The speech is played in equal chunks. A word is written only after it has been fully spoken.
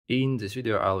In this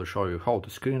video I will show you how to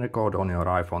screen record on your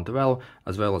iPhone 12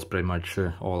 as well as pretty much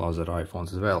all other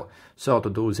iPhones as well. So to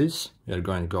do this we are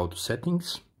going to go to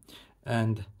settings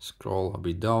and scroll a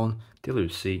bit down till you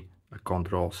see a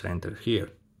control center here.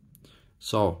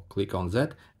 So click on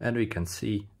that and we can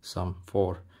see some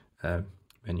four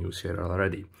menus here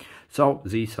already. So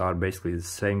these are basically the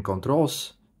same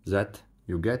controls that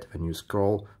you get when you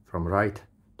scroll from right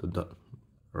to the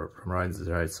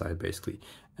right side basically,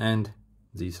 and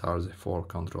these are the four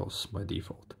controls by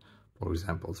default. For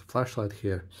example, the flashlight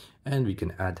here, and we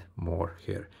can add more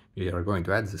here. We are going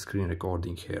to add the screen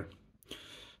recording here.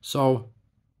 So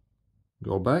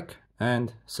go back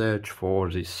and search for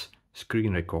this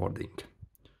screen recording.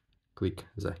 Click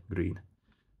the green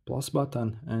plus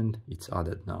button and it's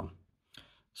added now.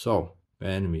 So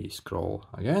when we scroll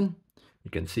again,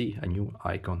 you can see a new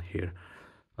icon here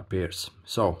appears.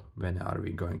 So when are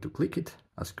we going to click it?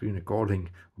 A screen recording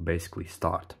will basically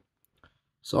start.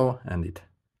 So, and it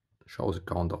shows a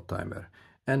countdown timer,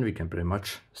 and we can pretty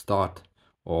much start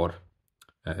or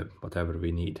whatever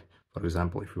we need. For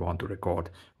example, if we want to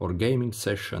record our gaming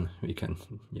session, we can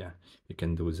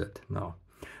do that now.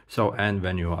 So, and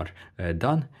when you are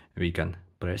done, we can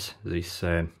press this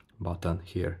button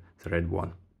here, the red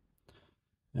one,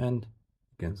 and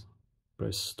you can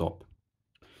press stop,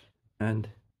 and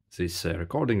this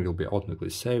recording will be automatically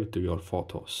saved to your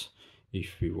photos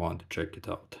if you want to check it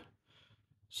out.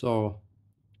 So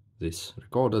this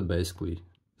recorded basically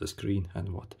the screen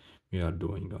and what we are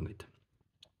doing on it.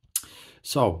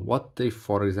 So what if,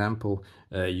 for example,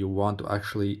 you want to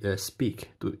actually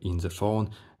speak in the phone?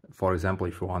 For example,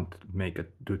 if you want to make a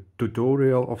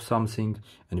tutorial of something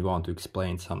and you want to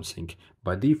explain something,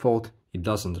 by default it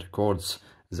doesn't record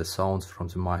the sounds from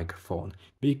the microphone.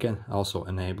 We can also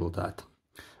enable that.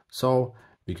 So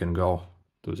we can go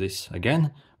to this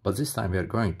again, but this time we are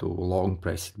going to long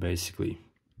press it basically,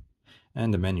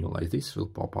 and the menu like this will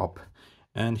pop up,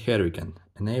 and here we can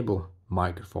enable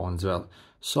microphone as well.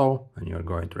 So when you are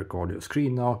going to record your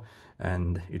screen now,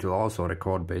 and it will also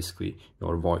record basically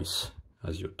your voice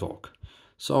as you talk.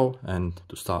 So, and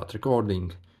to start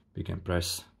recording we can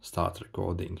press start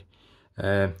recording.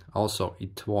 Also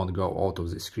it won't go out of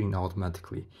the screen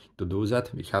automatically. To do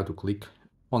that we have to click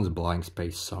on the blank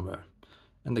space somewhere,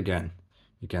 and again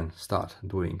we can start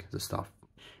doing the stuff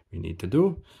we need to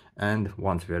do, and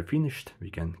once we are finished we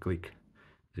can click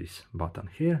this button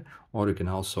here, or you can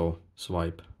also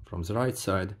swipe from the right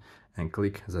side and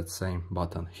click that same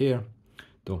button here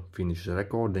to finish the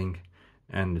recording,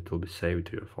 and it will be saved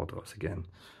to your photos again.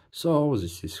 So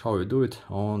this is how you do it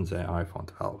on the iPhone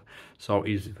 12. So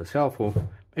if it was helpful,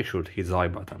 make sure to hit the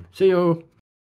like button. See you!